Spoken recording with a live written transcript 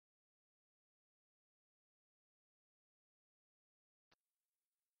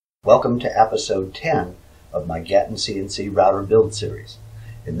Welcome to episode 10 of my Gatton CNC router build series.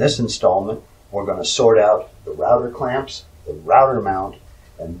 In this installment, we're going to sort out the router clamps, the router mount,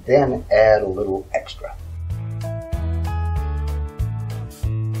 and then add a little extra.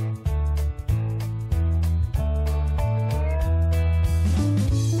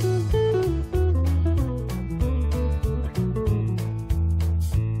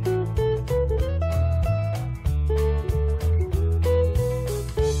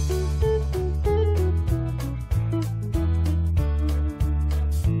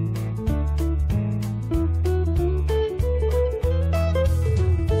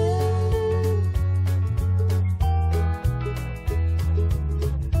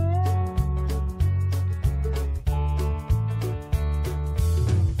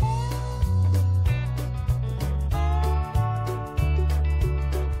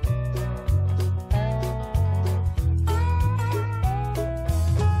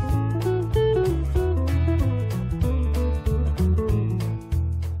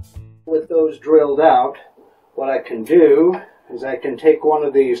 With those drilled out, what I can do is I can take one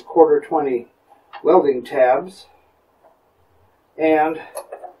of these 1/4-20 welding tabs and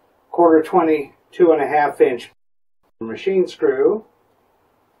 1/4-20 2.5-inch machine screw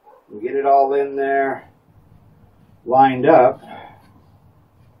and get it all in there lined up.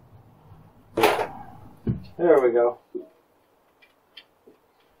 There we go.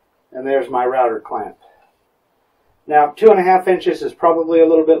 And there's my router clamp. Now, 2.5 inches is probably a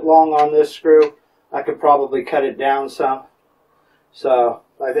little bit long on this screw. I could probably cut it down some, so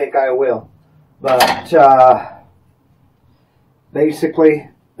I think I will. But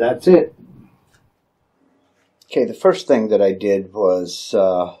basically, that's it. Okay, the first thing that I did was,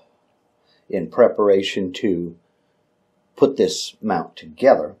 in preparation to put this mount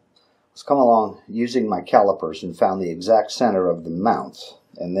together, was come along using my calipers and found the exact center of the mount.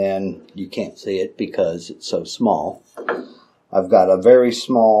 And then you can't see it because it's so small. I've got a very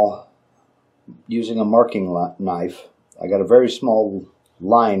small, using a marking knife, I got a very small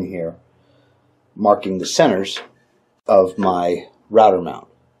line here marking the centers of my router mount.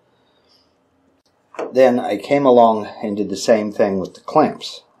 Then I came along and did the same thing with the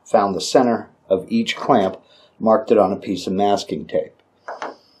clamps. Found the center of each clamp, marked it on a piece of masking tape.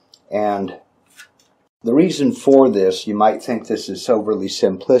 And the reason for this, you might think this is overly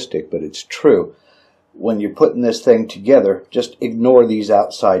simplistic, but it's true. When you're putting this thing together, just ignore these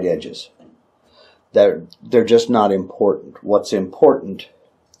outside edges. They're just not important. What's important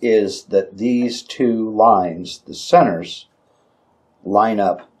is that these two lines, the centers, line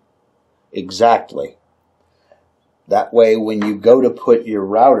up exactly. That way, when you go to put your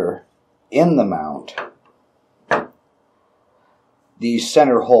router in the mount, these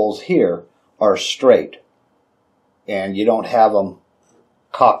center holes here are straight, and you don't have them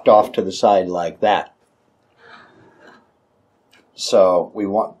cocked off to the side like that. So we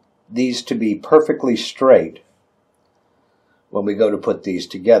want these to be perfectly straight when we go to put these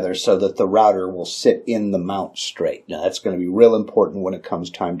together so that the router will sit in the mount straight. Now that's going to be real important when it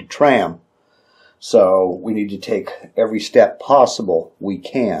comes time to tram. So we need to take every step possible we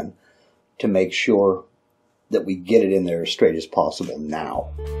can to make sure that we get it in there as straight as possible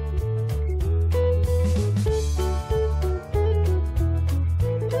now.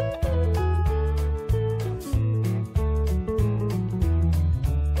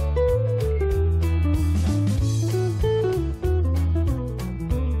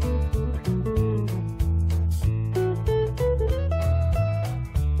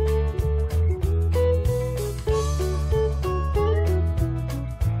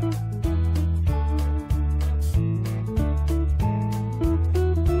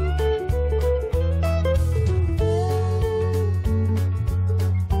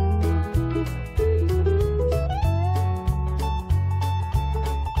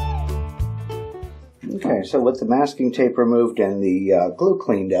 Okay, so with the masking tape removed and the glue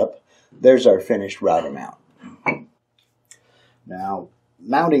cleaned up, there's our finished router mount. Now,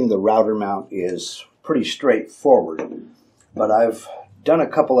 mounting the router mount is pretty straightforward, but I've done a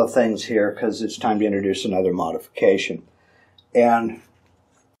couple of things here because it's time to introduce another modification. And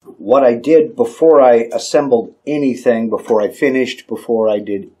what I did before I assembled anything, before I finished, before I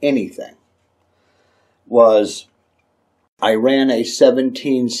did anything, was I ran a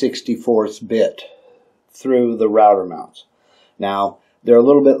 17/64 bit through the router mounts. Now, they're a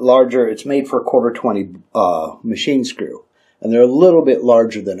little bit larger. It's made for a 1/4-20 machine screw, and they're a little bit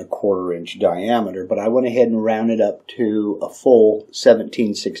larger than a 1/4 inch diameter, but I went ahead and rounded up to a full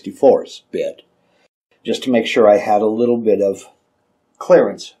 17/64 bit, just to make sure I had a little bit of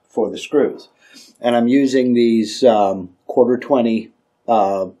clearance for the screws. And I'm using these 1/4-20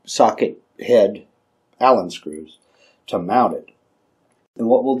 socket head Allen screws to mount it. And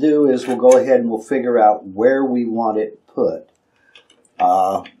what we'll do is we'll go ahead and we'll figure out where we want it put.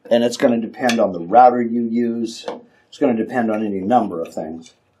 And it's going to depend on the router you use. It's going to depend on any number of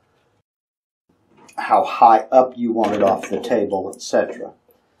things. How high up you want it off the table, etc.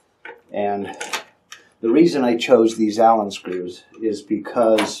 And the reason I chose these Allen screws is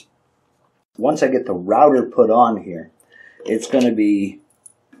because once I get the router put on here, it's going to be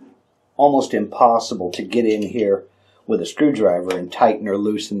almost impossible to get in here with a screwdriver and tighten or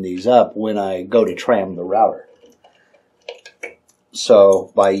loosen these up when I go to tram the router.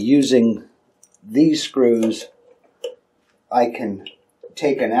 So by using these screws, I can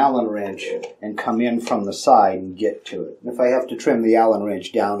take an Allen wrench and come in from the side and get to it. And if I have to trim the Allen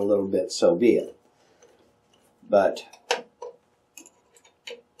wrench down a little bit, so be it. But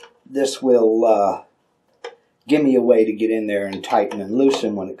this will give me a way to get in there and tighten and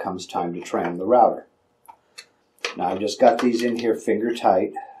loosen when it comes time to tram the router. Now I've just got these in here finger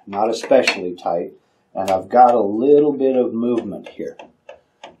tight, not especially tight, and I've got a little bit of movement here.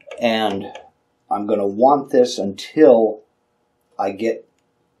 And I'm going to want this until I get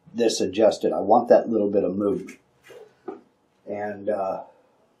this adjusted. I want that little bit of movement. And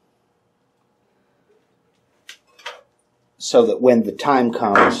so that when the time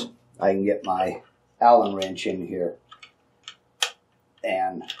comes, I can get my Allen wrench in here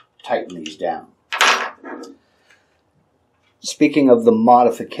and tighten these down. Speaking of the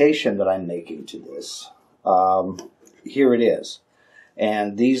modification that I'm making to this, here it is.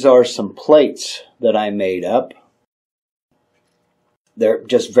 And these are some plates that I made up. They're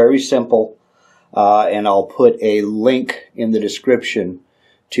just very simple, and I'll put a link in the description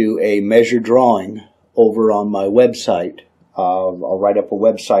to a measure drawing over on my website. I'll write up a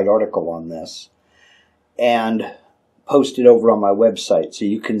website article on this and post it over on my website so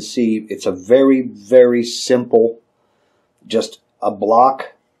you can see it's a very, very simple, just a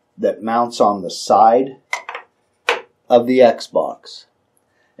block that mounts on the side of the Xbox.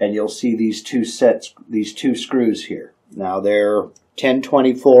 And you'll see these two screws here. Now they're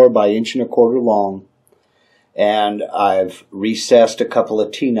 1024 by 1 1/4 long, and I've recessed a couple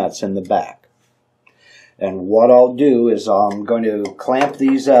of T-nuts in the back. And what I'll do is I'm going to clamp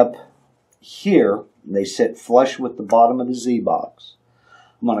these up here. They sit flush with the bottom of the Z-box.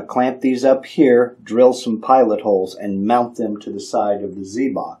 I'm going to clamp these up here, drill some pilot holes, and mount them to the side of the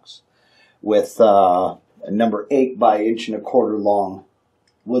Z-box with a number 8 by 1 1/4 long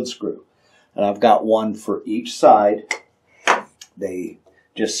wood screw. And I've got one for each side. They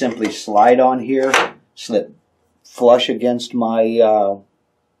just simply slide on here, slip flush against my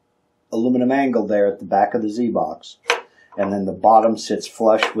aluminum angle there at the back of the Z-box, and then the bottom sits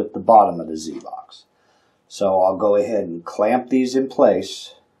flush with the bottom of the Z-box. So I'll go ahead and clamp these in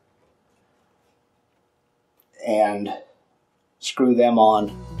place and screw them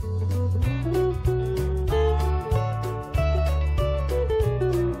on.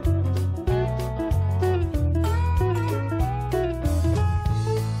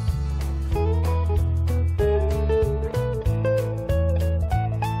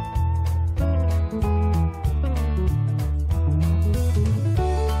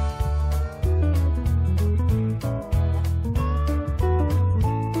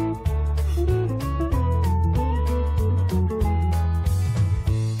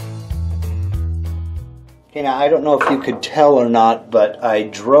 Okay, now I don't know if you could tell or not, but I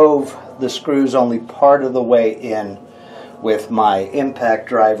drove the screws only part of the way in with my impact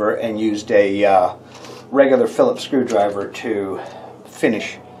driver and used a regular Phillips screwdriver to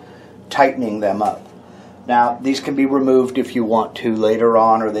finish tightening them up. Now, these can be removed if you want to later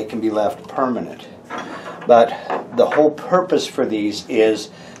on, or they can be left permanent. But the whole purpose for these is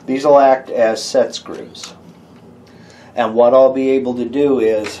these will act as set screws. And what I'll be able to do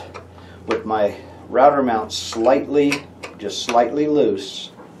is, with my router mount just slightly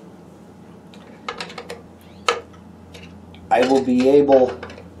loose, I will be able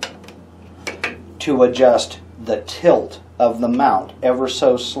to adjust the tilt of the mount ever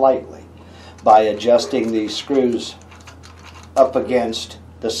so slightly by adjusting these screws up against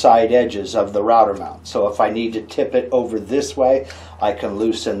the side edges of the router mount. So if I need to tip it over this way, I can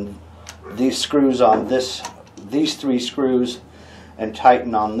loosen these screws on these 3 screws and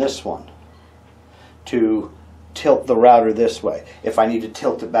tighten on this one to tilt the router this way. If I need to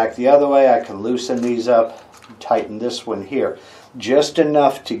tilt it back the other way, I can loosen these up, tighten this one here, just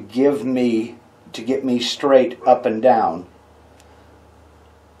enough to get me straight up and down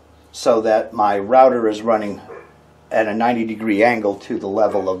so that my router is running at a 90-degree angle to the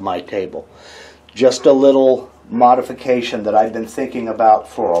level of my table. Just a little modification that I've been thinking about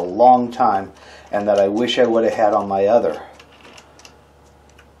for a long time and that I wish I would have had on my other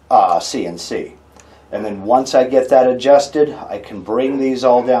CNC. And then once I get that adjusted, I can bring these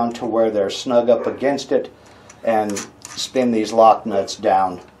all down to where they're snug up against it and spin these lock nuts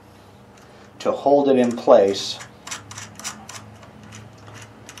down to hold it in place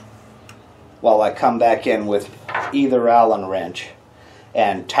while I come back in with either Allen wrench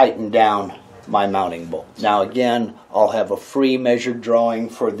and tighten down my mounting bolt. Now again, I'll have a free measured drawing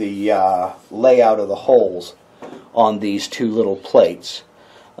for the layout of the holes on these two little plates.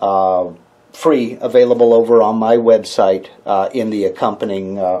 Free, available over on my website in the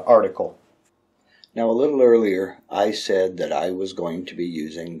accompanying article. Now a little earlier I said that I was going to be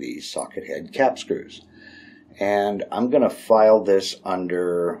using these socket head cap screws, and I'm going to file this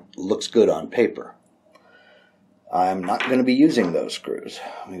under looks good on paper. I'm not going to be using those screws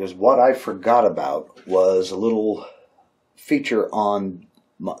because what I forgot about was a little feature on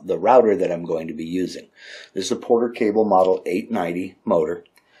the router that I'm going to be using. This is a Porter Cable Model 890 motor,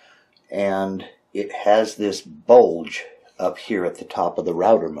 and it has this bulge up here at the top of the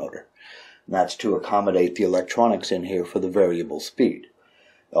router motor. And that's to accommodate the electronics in here for the variable speed.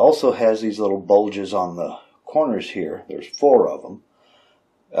 It also has these little bulges on the corners here. There's 4 of them.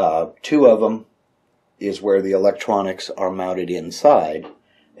 2 of them is where the electronics are mounted inside,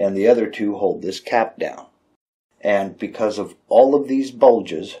 and the other 2 hold this cap down. And because of all of these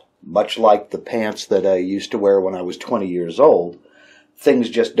bulges, much like the pants that I used to wear when I was 20 years old, things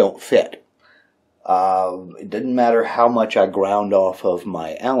just don't fit. It didn't matter how much I ground off of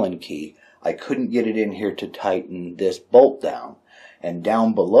my Allen key, I couldn't get it in here to tighten this bolt down. And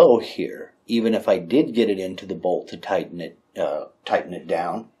down below here, even if I did get it into the bolt to tighten it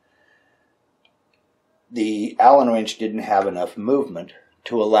down, the Allen wrench didn't have enough movement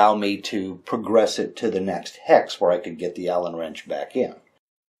to allow me to progress it to the next hex where I could get the Allen wrench back in.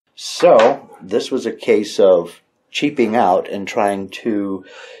 So this was a case of cheaping out and trying to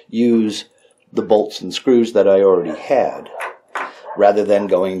use the bolts and screws that I already had, rather than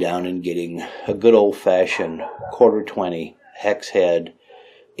going down and getting a good old-fashioned 1/4-20 hex head,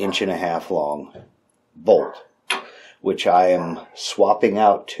 1.5 inch long bolt, which I am swapping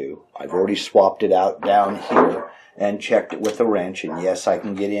out to. I've already swapped it out down here and checked it with a wrench, and yes, I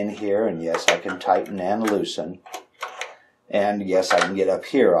can get in here, and yes, I can tighten and loosen, and yes, I can get up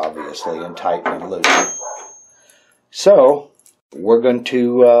here obviously and tighten and loosen. So we're going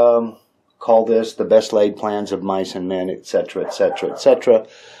to call this the best laid plans of mice and men, etc., etc., etc.,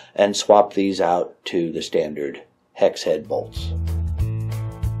 and swap these out to the standard hex head bolts.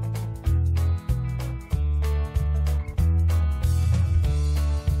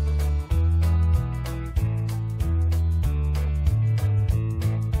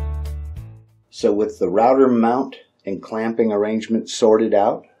 So with the router mount and clamping arrangement sorted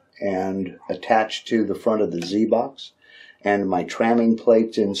out and attached to the front of the Z-box and my tramming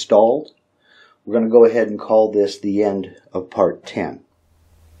plates installed, we're going to go ahead and call this the end of part 10.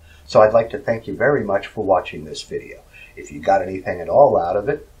 So I'd like to thank you very much for watching this video. If you got anything at all out of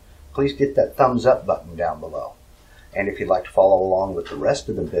it, please get that thumbs up button down below. And if you'd like to follow along with the rest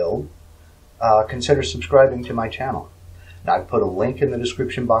of the build, consider subscribing to my channel. Now I've put a link in the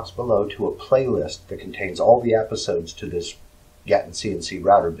description box below to a playlist that contains all the episodes to this Gatton CNC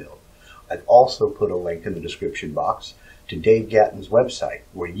router build. I've also put a link in the description box to Dave Gatton's website,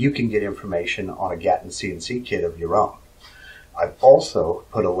 where you can get information on a Gatton CNC kit of your own. I've also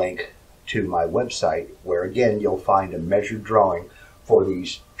put a link to my website where again you'll find a measured drawing for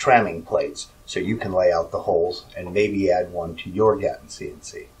these tramming plates so you can lay out the holes and maybe add one to your Gatton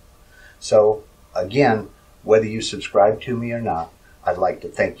CNC. So again, whether you subscribe to me or not, I'd like to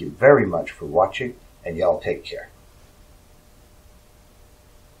thank you very much for watching, and y'all take care.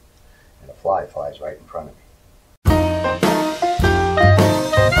 And a fly flies right in front of me.